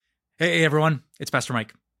Hey everyone, it's Pastor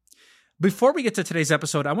Mike. Before we get to today's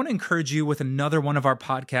episode, I want to encourage you with another one of our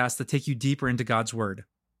podcasts that take you deeper into God's Word.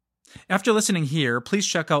 After listening here, please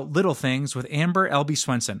check out Little Things with Amber Albee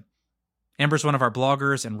Swenson. Amber's one of our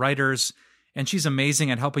bloggers and writers, and she's amazing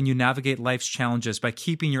at helping you navigate life's challenges by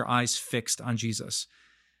keeping your eyes fixed on Jesus.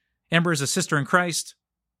 Amber is a sister in Christ,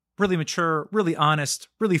 really mature, really honest,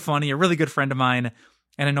 really funny, a really good friend of mine,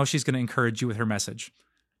 and I know she's going to encourage you with her message.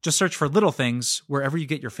 Just search for Little Things wherever you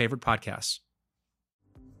get your favorite podcasts.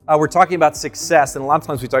 We're talking about success, and a lot of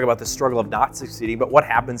times we talk about the struggle of not succeeding, but what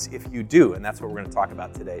happens if you do? And that's what we're going to talk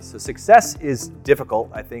about today. So success is difficult,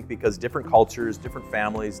 I think, because different cultures, different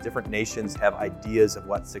families, different nations have ideas of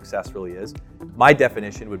what success really is. My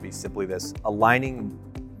definition would be simply this: aligning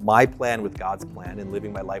my plan with God's plan and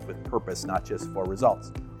living my life with purpose, not just for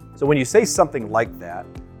results. So when you say something like that,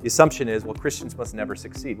 the assumption is, well, Christians must never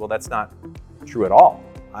succeed. Well, that's not true at all.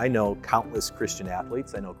 I know countless Christian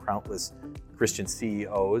athletes. I know countless Christian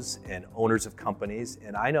CEOs and owners of companies.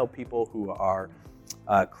 And I know people who are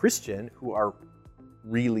Christian who are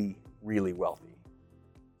really, really wealthy.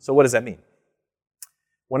 So what does that mean?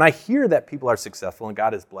 When I hear that people are successful and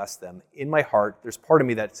God has blessed them, in my heart, there's part of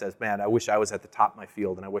me that says, man, I wish I was at the top of my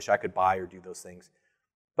field and I wish I could buy or do those things.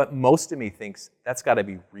 But most of me thinks that's got to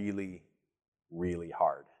be really, really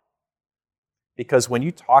hard. Because when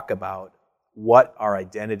you talk about what our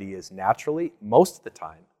identity is naturally, most of the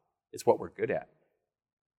time, it's what we're good at.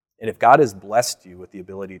 And if God has blessed you with the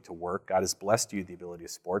ability to work, God has blessed you with the ability of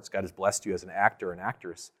sports, God has blessed you as an actor or an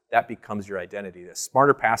actress, that becomes your identity. A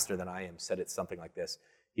smarter pastor than I am said it something like this.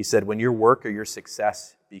 He said, when your work or your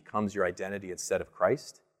success becomes your identity instead of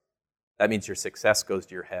Christ, that means your success goes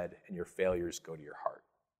to your head and your failures go to your heart.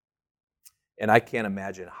 And I can't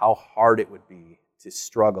imagine how hard it would be to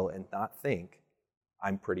struggle and not think,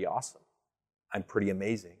 I'm pretty awesome. I'm pretty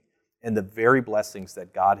amazing. And the very blessings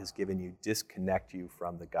that God has given you disconnect you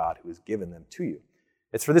from the God who has given them to you.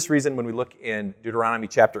 It's for this reason when we look in Deuteronomy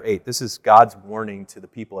chapter 8, this is God's warning to the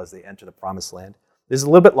people as they enter the promised land. This is a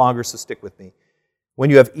little bit longer, so stick with me. When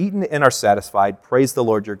you have eaten and are satisfied, praise the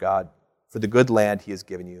Lord your God for the good land he has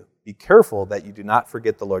given you. Be careful that you do not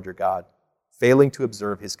forget the Lord your God, failing to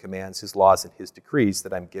observe his commands, his laws, and his decrees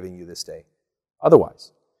that I'm giving you this day.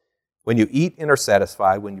 Otherwise, when you eat and are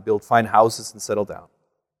satisfied, when you build fine houses and settle down,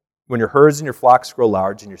 when your herds and your flocks grow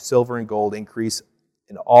large and your silver and gold increase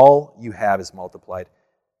and all you have is multiplied,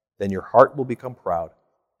 then your heart will become proud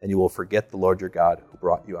and you will forget the Lord your God who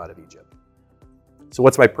brought you out of Egypt. So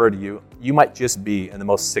what's my prayer to you? You might just be in the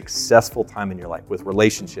most successful time in your life with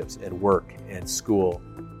relationships and work and school,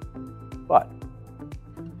 but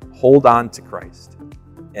hold on to Christ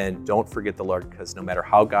and don't forget the Lord, because no matter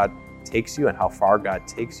how God takes you and how far God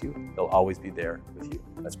takes you, he'll always be there with you.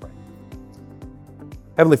 Let's pray.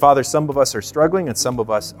 Heavenly Father, some of us are struggling and some of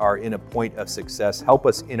us are in a point of success. Help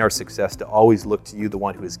us in our success to always look to you, the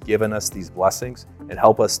one who has given us these blessings, and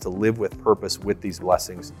help us to live with purpose with these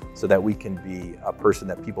blessings so that we can be a person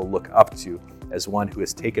that people look up to as one who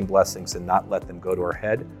has taken blessings and not let them go to our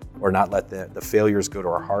head or not let the failures go to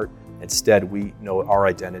our heart. Instead, we know our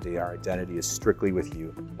identity. Our identity is strictly with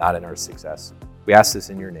you, not in our success. We ask this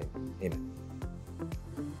in your name. Amen.